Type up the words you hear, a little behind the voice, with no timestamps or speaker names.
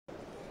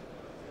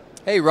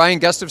Hey, Ryan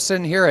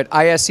Gustafson here at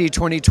ISE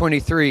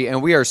 2023,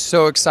 and we are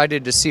so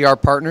excited to see our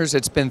partners.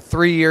 It's been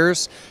 3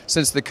 years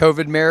since the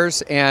COVID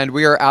mares, and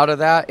we are out of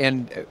that.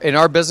 And in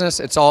our business,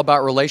 it's all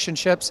about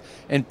relationships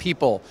and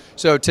people.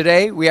 So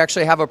today, we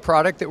actually have a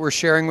product that we're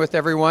sharing with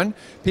everyone.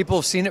 People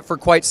have seen it for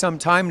quite some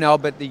time now,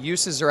 but the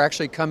uses are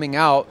actually coming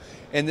out,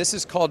 and this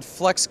is called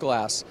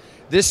FlexGlass.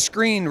 This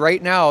screen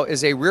right now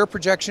is a rear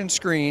projection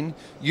screen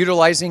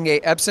utilizing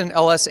a Epson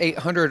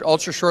LS800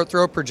 ultra short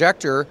throw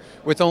projector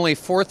with only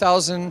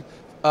 4,000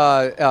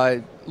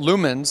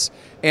 lumens.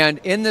 And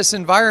in this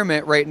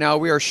environment right now,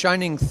 we are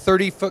shining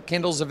 30-foot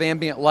candles of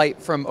ambient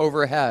light from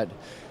overhead.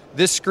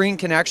 This screen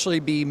can actually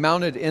be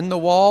mounted in the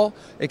wall.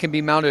 It can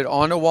be mounted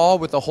on a wall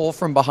with a hole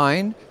from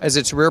behind as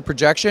its rear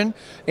projection.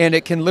 And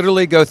it can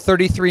literally go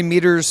 33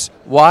 meters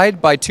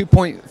wide by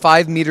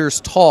 2.5 meters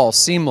tall,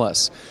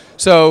 seamless.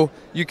 So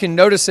you can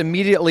notice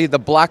immediately the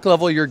black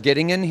level you're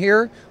getting in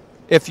here.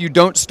 If you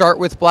don't start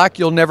with black,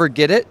 you'll never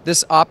get it.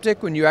 This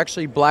optic, when you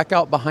actually black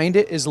out behind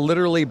it, is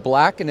literally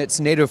black in its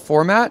native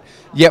format,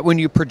 yet when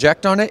you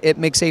project on it, it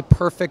makes a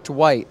perfect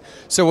white.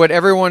 So what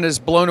everyone is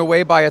blown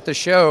away by at the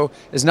show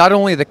is not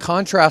only the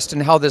contrast in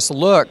how this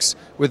looks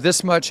with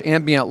this much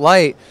ambient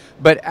light,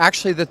 but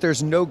actually that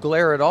there's no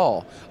glare at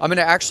all. I'm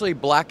gonna actually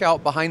black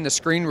out behind the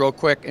screen real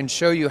quick and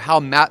show you how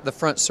matte the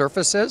front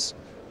surface is.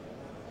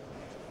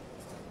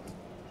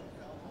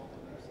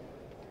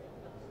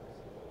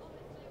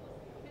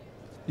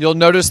 You'll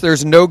notice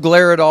there's no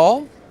glare at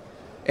all,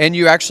 and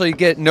you actually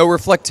get no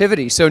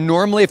reflectivity. So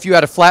normally if you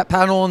had a flat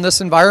panel in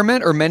this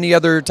environment or many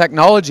other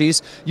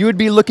technologies, you would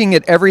be looking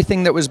at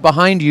everything that was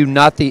behind you,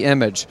 not the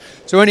image.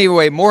 So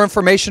anyway, more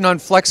information on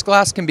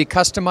FlexGlass can be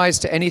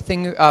customized to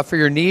anything for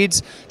your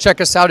needs.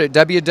 Check us out at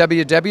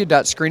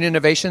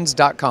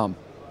www.screeninnovations.com.